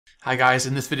Hi guys,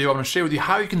 in this video I'm going to share with you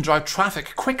how you can drive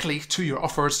traffic quickly to your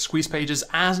offers, squeeze pages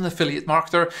as an affiliate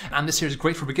marketer. And this here is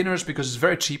great for beginners because it's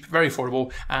very cheap, very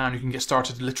affordable, and you can get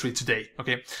started literally today.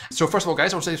 Okay, so first of all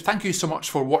guys, I want to say thank you so much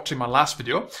for watching my last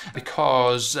video,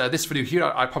 because this video here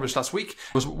I published last week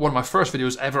was one of my first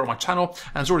videos ever on my channel,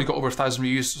 and it's already got over 1,000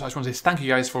 views. So I just want to say thank you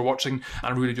guys for watching, and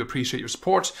I really do appreciate your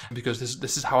support, because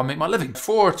this is how I make my living.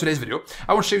 For today's video,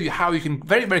 I want to show you how you can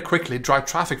very quickly drive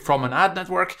traffic from an ad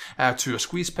network to a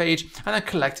squeeze page, and then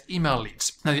collect email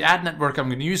leads. Now the ad network I'm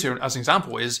going to use here as an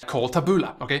example is called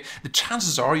Taboola. Okay, the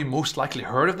chances are you most likely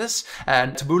heard of this,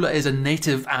 and Taboola is a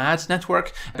native ad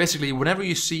network. Basically, whenever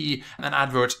you see an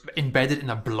advert embedded in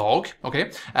a blog,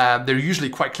 okay, they're usually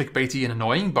quite clickbaity and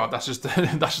annoying, but that's just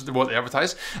that's just what they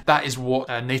advertise. That is what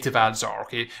native ads are.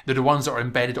 Okay, they're the ones that are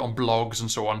embedded on blogs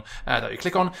and so on that you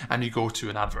click on and you go to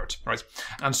an advert, right?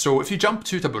 And so if you jump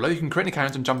to Taboola, you can create an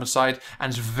account and jump inside, and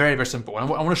it's very simple. And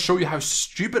I want to show you how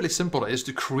stupidly simple it is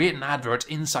to create an advert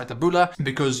inside Taboola,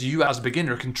 because you as a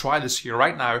beginner can try this here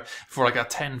right now for like a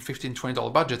 $10, $15,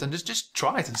 $20 budget, and just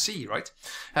try it and see, right?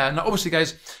 Now obviously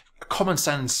guys, a common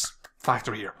sense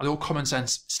factor here, a little common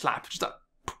sense slap, just a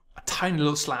tiny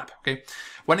little slap, okay?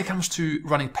 When it comes to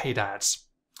running paid ads,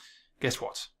 guess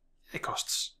what? It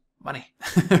costs money,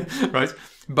 right?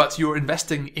 But you're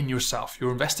investing in yourself,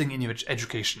 you're investing in your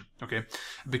education, okay?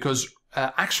 Because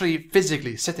actually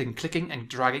physically sitting, clicking and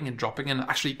dragging and dropping and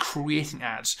actually creating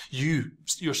ads,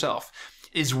 yourself,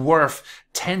 is worth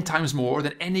 10 times more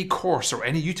than any course or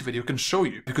any YouTube video can show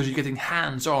you, because you're getting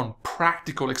hands-on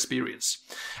practical experience.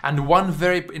 And one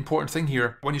very important thing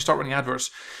here, when you start running adverts,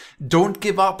 don't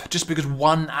give up just because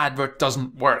one advert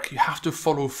doesn't work. You have to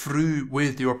follow through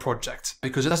with your project,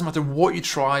 because it doesn't matter what you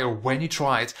try or when you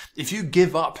try it. If you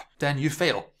give up, then you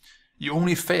fail. You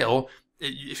only fail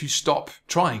if you stop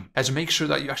trying. And so make sure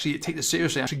that you actually take this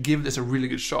seriously and actually give this a really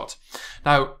good shot.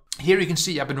 Now, here you can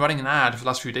see I've been running an ad for the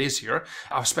last few days here.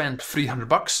 I've spent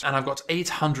 $300 and I've got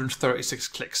 836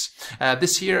 clicks.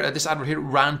 This advert here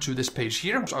ran to this page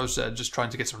here. So I was just trying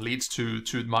to get some leads to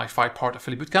my 5-part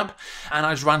affiliate bootcamp, and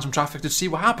I just ran some traffic to see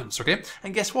what happens, okay?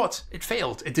 And guess what? It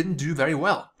failed. It didn't do very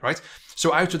well, right?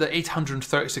 So out of the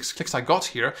 836 clicks I got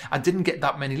here, I didn't get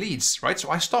that many leads, right? So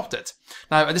I stopped it.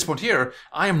 Now at this point here,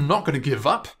 I am not going to give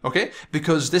up, okay?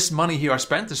 Because this money here I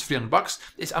spent, this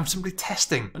 $300, I'm simply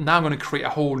testing. Now I'm going to create a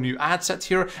whole new ad set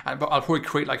here. I'll probably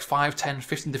create like 5, 10,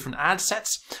 15 different ad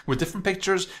sets with different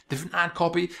pictures, different ad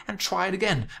copy, and try it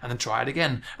again, and then try it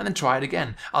again, and then try it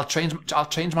again. I'll change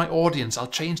my audience. I'll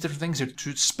change different things here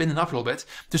to spin it up a little bit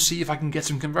to see if I can get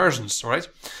some conversions, all right?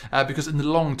 Because in the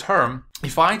long term,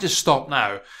 if I just stop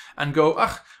now and go,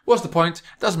 what's the point?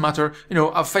 Doesn't matter. You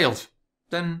know, I've failed.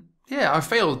 Then yeah, I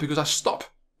failed because I stopped.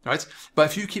 Right? But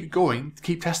if you keep going,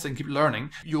 keep testing, keep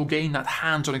learning, you'll gain that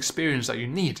hands-on experience that you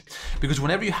need. Because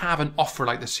whenever you have an offer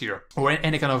like this here, or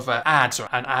any kind of ads or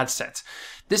an ad set,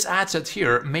 this ad set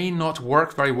here may not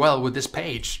work very well with this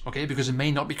page, okay? Because it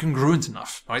may not be congruent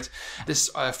enough, right? This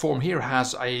form here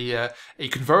has a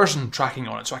conversion tracking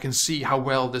on it, so I can see how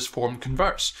well this form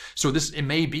converts. So it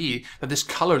may be that this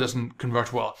color doesn't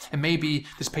convert well. It may be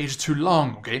this page is too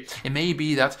long, okay? It may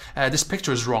be that this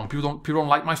picture is wrong. People don't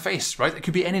like my face, right? It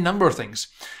could be any number of things.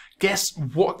 Guess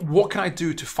what can I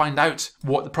do to find out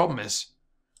what the problem is?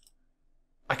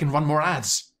 I can run more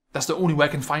ads. That's the only way I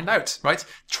can find out, right?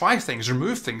 Try things,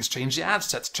 remove things, change the ad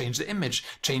sets, change the image,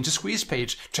 change the squeeze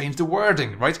page, change the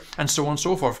wording, right? And so on and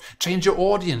so forth. Change your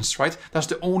audience, right? That's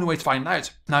the only way to find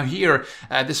out. Now here,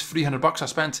 this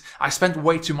 $300 I spent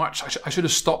way too much. I should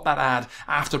have stopped that ad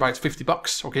after about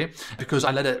 $50, okay? Because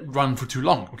I let it run for too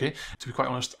long, okay? To be quite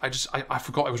honest, I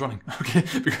forgot I was running, okay?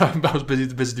 Because I was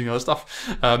busy doing other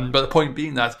stuff. But the point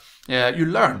being that you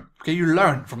learn, okay? You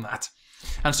learn from that.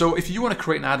 And so if you want to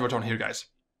create an advert on here, guys,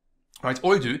 right,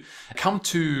 all you do, come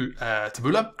to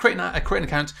Taboola, create an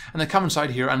account, and then come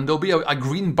inside here, and there'll be a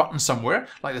green button somewhere,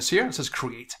 like this here, it says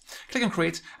create. Click on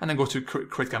create, and then go to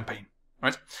create campaign,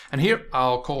 right? And here,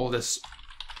 I'll call this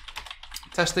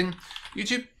testing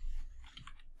YouTube,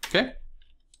 okay?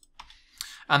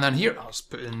 And then here, I'll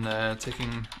just put in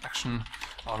taking action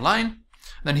online.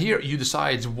 Then here you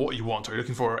decide what you want. Are you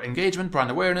looking for engagement, brand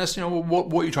awareness? You know,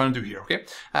 what you're trying to do here, okay?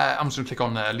 I'm just going to click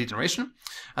on lead generation.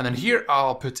 And then here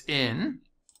I'll put in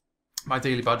my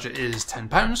daily budget is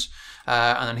 £10.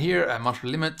 And then here a monthly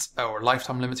limit or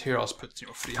lifetime limit here, I'll just put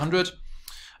 300.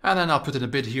 And then I'll put in a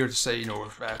bid here to say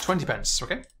 20 pence,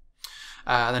 okay?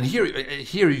 And then here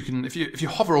you can, if you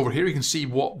hover over here, you can see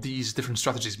what these different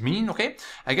strategies mean, okay?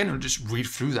 Again, we'll just read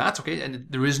through that, okay? And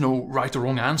there is no right or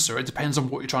wrong answer. It depends on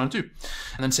what you're trying to do.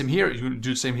 And then same here, you can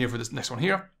do the same here for this next one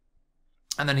here.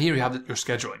 And then here you have your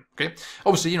scheduling, okay?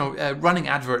 Obviously, running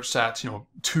adverts at,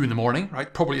 2 in the morning,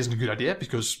 right, probably isn't a good idea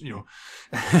because,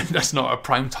 that's not a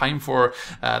prime time for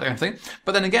that kind of thing.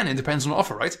 But then again, it depends on the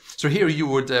offer, right? So here you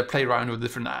would play around with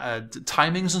different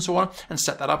timings and so on and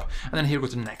set that up. And then here go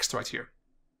to next right here.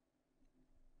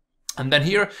 And then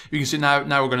here you can see now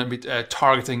we're going to be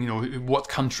targeting what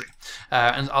country,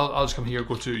 and I'll just come here,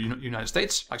 go to United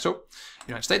States like so,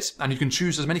 United States, and you can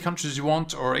choose as many countries as you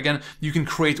want, or again you can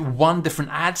create one different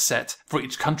ad set for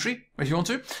each country if you want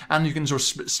to, and you can sort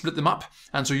of split them up,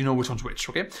 and so you know which one's which,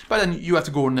 okay? But then you have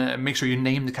to go and make sure you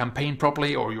name the campaign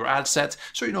properly or your ad set,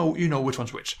 so you know which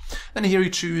one's which. Then here you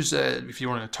choose if you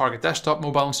want to target desktop,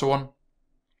 mobile, and so on.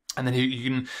 And then here you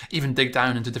can even dig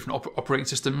down into different operating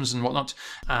systems and whatnot,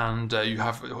 and you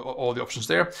have all the options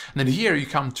there. And then here you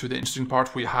come to the interesting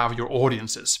part where you have your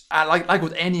audiences. Like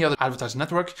with any other advertising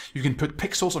network, you can put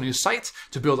pixels on your site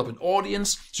to build up an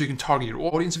audience, so you can target your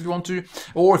audience if you want to.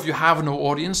 Or if you have no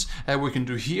audience, what we can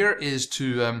do here is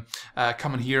to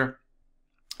come in here,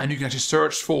 and you can actually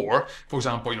search for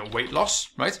example, weight loss,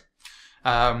 right?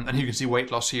 And here you can see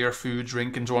weight loss here, food,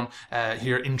 drink, and so on.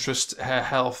 Here, interest,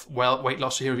 health, weight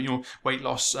loss here, weight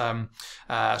loss. So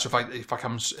if I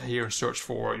come here and search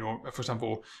for, for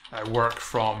example, work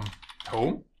from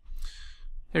home.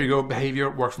 Here you go, behavior,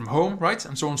 work from home, right?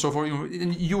 And so on and so forth.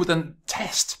 You would then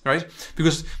test, right?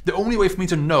 Because the only way for me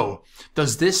to know,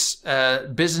 does this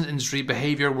business industry,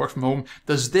 behavior, work from home,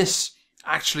 does this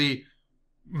actually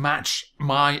match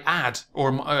my ad, or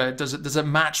does it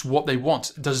match what they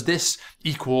want? Does this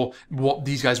equal what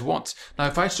these guys want? Now,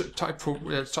 if I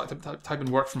type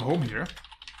in work from home here,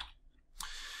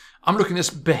 I'm looking at this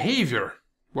behavior,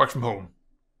 work from home.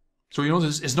 So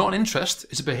this is not an interest;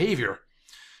 it's a behavior.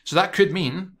 So that could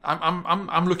mean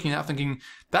I'm looking at thinking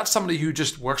that's somebody who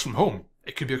just works from home.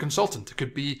 It could be a consultant, it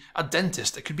could be a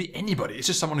dentist, it could be anybody. It's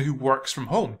just someone who works from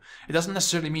home. It doesn't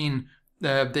necessarily mean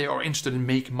they are interested in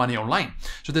making money online.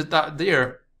 So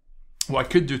what I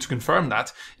could do to confirm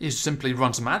that is simply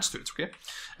run some ads to it, okay?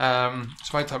 So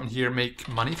if I type in here, make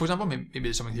money, for example, maybe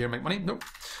there's something here, make money, no,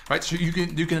 right? So you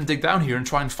can dig down here and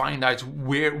try and find out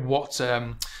what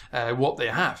they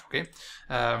have, okay?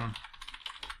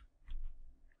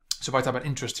 So if I type in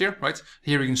interest here, right?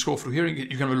 Here you can scroll through here.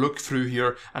 You can look through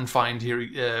here and find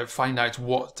out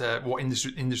what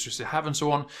industries they have and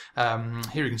so on.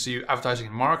 Here you can see advertising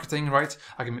and marketing, right?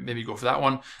 I can maybe go for that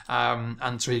one.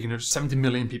 And so you can do 70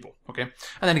 million people, okay?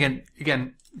 And then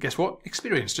again, guess what?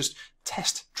 Experience. Just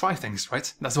test, try things,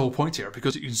 right? That's the whole point here,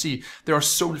 because you can see there are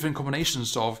so different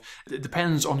combinations of. It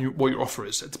depends on what your offer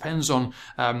is. It depends on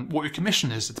what your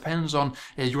commission is. It depends on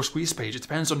your squeeze page. It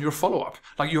depends on your follow-up,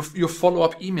 like your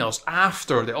follow-up emails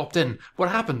after they opt in. What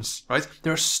happens, right?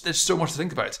 There's so much to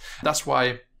think about. That's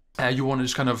why. You want to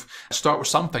just kind of start with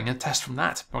something and test from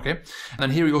that, okay? And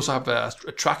then here we also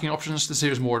have tracking options. This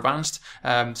here is more advanced.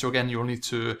 So again, you'll need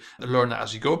to learn that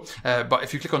as you go. But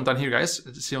if you click on down here, guys,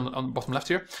 see on the bottom left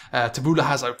here, Taboola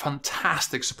has a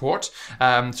fantastic support.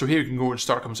 So here you can go and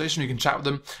start a conversation. You can chat with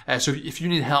them. So if you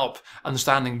need help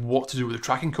understanding what to do with the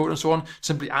tracking code and so on,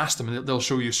 simply ask them and they'll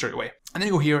show you straight away. And then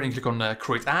you go here and you click on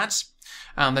create ads.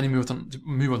 And then you move on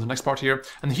to the next part here.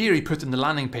 And here you put in the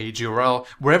landing page URL,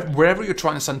 wherever you're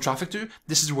trying to send traffic to,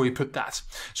 this is where you put that.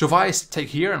 So if I take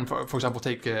here and for example,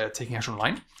 take taking action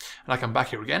online, and I come back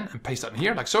here again and paste that in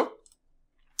here like so.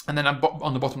 And then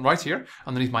on the bottom right here,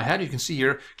 underneath my head, you can see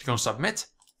here, click on submit.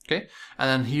 Okay, and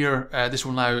then here, this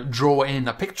will now draw in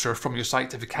a picture from your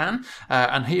site if you can.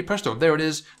 And here, presto, there it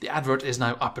is. The advert is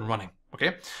now up and running.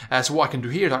 Okay, so what I can do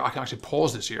here is I can actually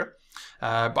pause this here.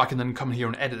 But I can then come here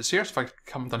and edit this here. So if I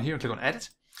come down here and click on edit,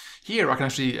 here I can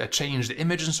actually change the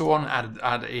image and so on,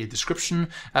 add a description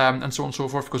and so on and so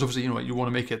forth, because obviously you want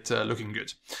to make it looking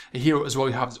good. Here as well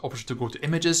you have the option to go to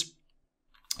images.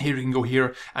 Here you can go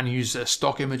here and use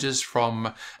stock images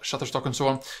from Shutterstock and so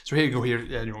on. So here you go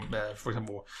here, for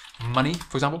example, money,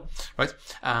 for example, right?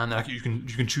 And you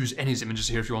can choose any of these images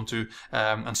here if you want to,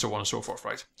 and so on and so forth,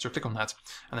 right? So click on that,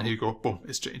 and then here you go, boom,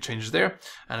 it changes there.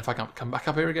 And if I can come back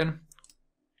up here again.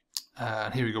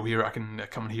 And here we go. Here I can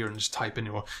come in here and just type in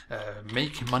your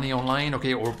make money online,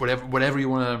 okay, or whatever you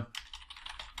want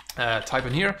to type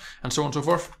in here, and so on and so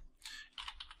forth.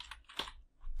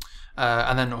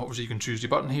 And then obviously you can choose the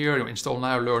button here, install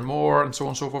now, learn more, and so on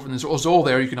and so forth. And it's all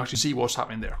there. You can actually see what's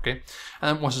happening there, okay.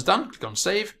 And then once it's done, click on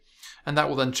save, and that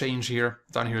will then change here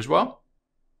down here as well.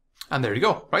 And there you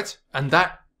go, right? And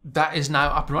that is now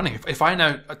up and running. If I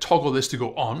now toggle this to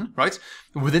go on, right,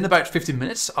 within about 15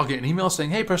 minutes, I'll get an email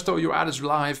saying, hey, presto, your ad is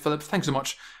live, Philip, thanks so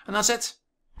much. And that's it,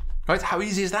 right? How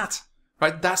easy is that,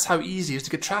 right? That's how easy it is to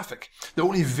get traffic. The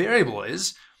only variable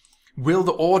is, will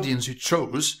the audience you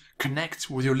chose connect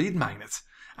with your lead magnet.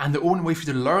 And the only way for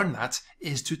you to learn that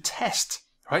is to test,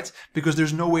 right? Because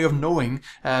there's no way of knowing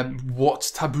what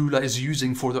Taboola is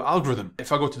using for the algorithm.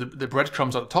 If I go to the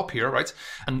breadcrumbs at the top here, right?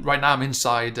 And right now I'm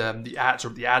inside the ads or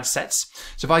the ad sets.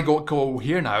 So if I go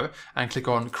here now and click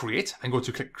on create and go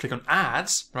to click on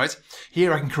ads, right?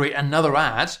 Here I can create another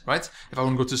ad, right? If I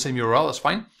want to go to the same URL, that's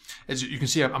fine. As you can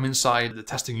see, I'm inside the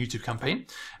testing YouTube campaign.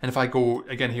 And if I go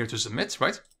again here to submit,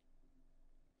 right?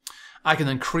 I can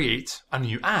then create a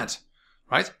new ad.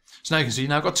 Right? So now you can see,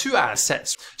 now I've got 2 ad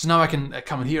sets. So now I can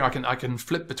come in here, I can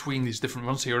flip between these different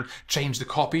ones here, change the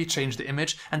copy, change the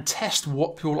image, and test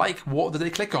what people like, what do they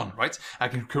click on, right? I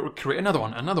can create another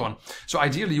one. So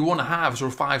ideally you want to have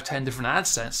sort of 5, 10 different ad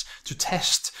sets to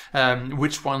test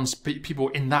which ones people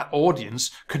in that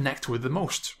audience connect with the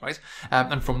most, right?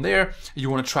 And from there, you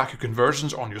want to track your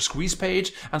conversions on your squeeze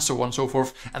page, and so on and so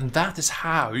forth. And that is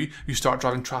how you start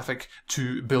driving traffic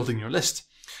to building your list.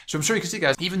 So I'm sure you can see,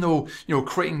 guys, even though,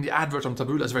 creating the advert on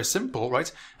Taboola is very simple,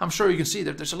 right? I'm sure you can see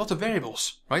that there's a lot of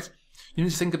variables, right? You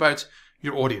need to think about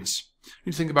your audience. You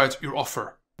need to think about your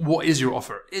offer. What is your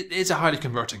offer? It is a highly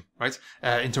converting, right?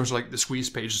 In terms of like the squeeze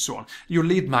page and so on. Your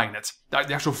lead magnet,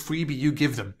 the actual freebie you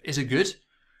give them, is it good?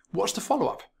 What's the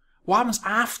follow-up? What happens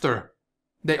after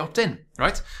they opt in,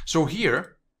 right? So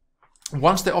here,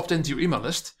 once they opt into your email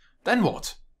list, then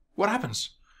what? What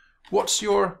happens? What's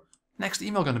your next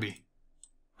email going to be?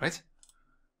 Right?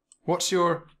 What's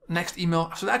your next email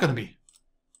after that going to be?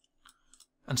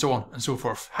 And so on and so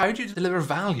forth. How do you deliver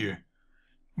value?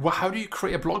 How do you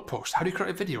create a blog post? How do you create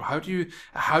a video? How do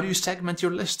you segment your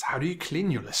list? How do you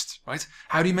clean your list? Right?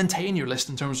 How do you maintain your list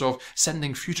in terms of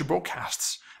sending future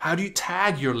broadcasts? How do you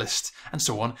tag your list? And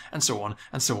so on and so on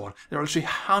and so on. There are actually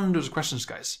hundreds of questions,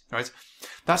 guys. Right?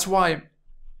 That's why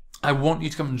I want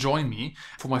you to come and join me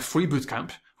for my free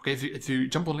bootcamp. Okay, if you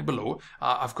jump on the link below,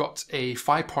 I've got a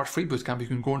 5-part free bootcamp you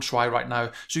can go and try right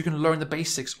now, so you can learn the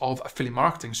basics of affiliate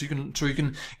marketing, so you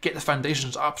can get the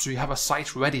foundations up, so you have a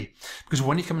site ready. Because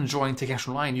when you come and join Take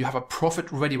Action Online, you have a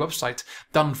profit-ready website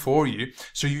done for you,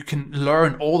 so you can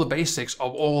learn all the basics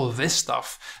of all of this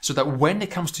stuff, so that when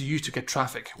it comes to you to get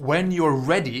traffic, when you're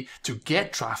ready to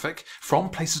get traffic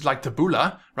from places like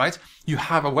Taboola, right, you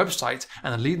have a website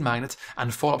and a lead magnet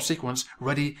and follow-up sequence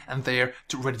ready and there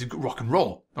ready to rock and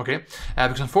roll. Okay,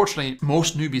 because unfortunately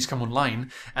most newbies come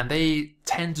online and they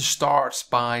tend to start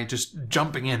by just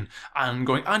jumping in and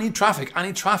going, I need traffic,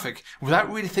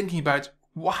 without really thinking about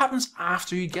what happens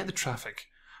after you get the traffic.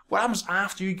 What happens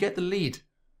after you get the lead?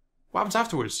 What happens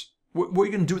afterwards? What are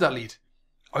you going to do with that lead?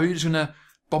 Are you just going to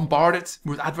bombard it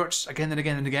with adverts again and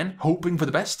again and again, hoping for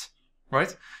the best?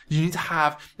 Right? You need to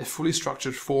have a fully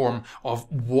structured form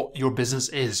of what your business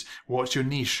is. What's your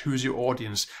niche? Who's your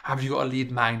audience? Have you got a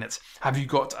lead magnet? Have you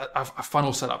got a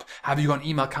funnel set up? Have you got an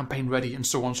email campaign ready? And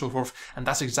so on and so forth. And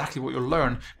that's exactly what you'll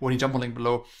learn when you jump on the link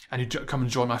below and you come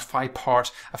and join my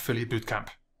 5-part affiliate bootcamp.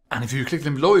 And if you click the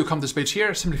link below, you'll come to this page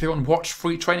here. Simply click on watch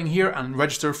free training here and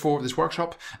register for this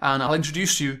workshop. And I'll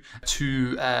introduce you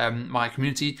to my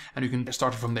community and you can get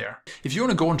started from there. If you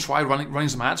want to go and try running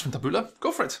some ads from Taboola,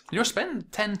 go for it.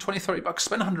 Spend 10, 20, 30 bucks,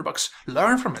 spend $100,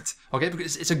 learn from it. Okay,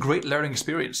 because it's a great learning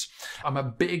experience. I'm a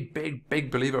big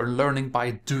believer in learning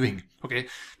by doing. Okay,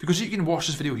 because you can watch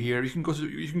this video here, you can go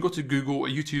to Google or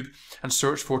YouTube and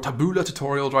search for Taboola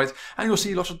tutorials, right? And you'll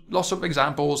see lots of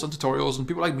examples and tutorials and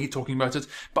people like me talking about it.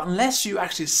 But unless you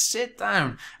actually sit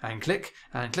down and click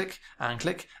and click and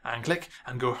click and click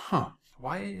and go,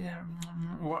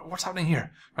 what's happening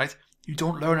here, right? You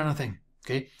don't learn anything.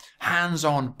 Okay,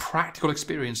 hands-on practical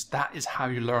experience, that is how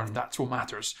you learn. That's what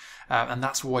matters. And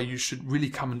that's why you should really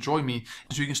come and join me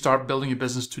so you can start building your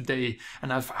business today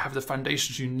and have the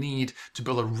foundations you need to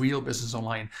build a real business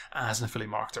online as an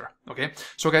affiliate marketer. Okay,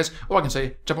 so guys, all I can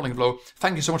say, jump on the link below.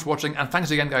 Thank you so much for watching, and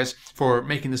thanks again, guys, for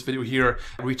making this video here,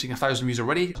 reaching 1,000 views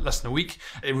already, less than a week.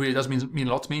 It really does mean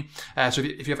a lot to me. So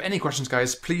if you have any questions,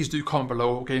 guys, please do comment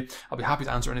below. Okay, I'll be happy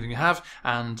to answer anything you have.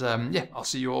 And yeah, I'll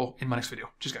see you all in my next video.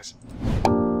 Cheers, guys.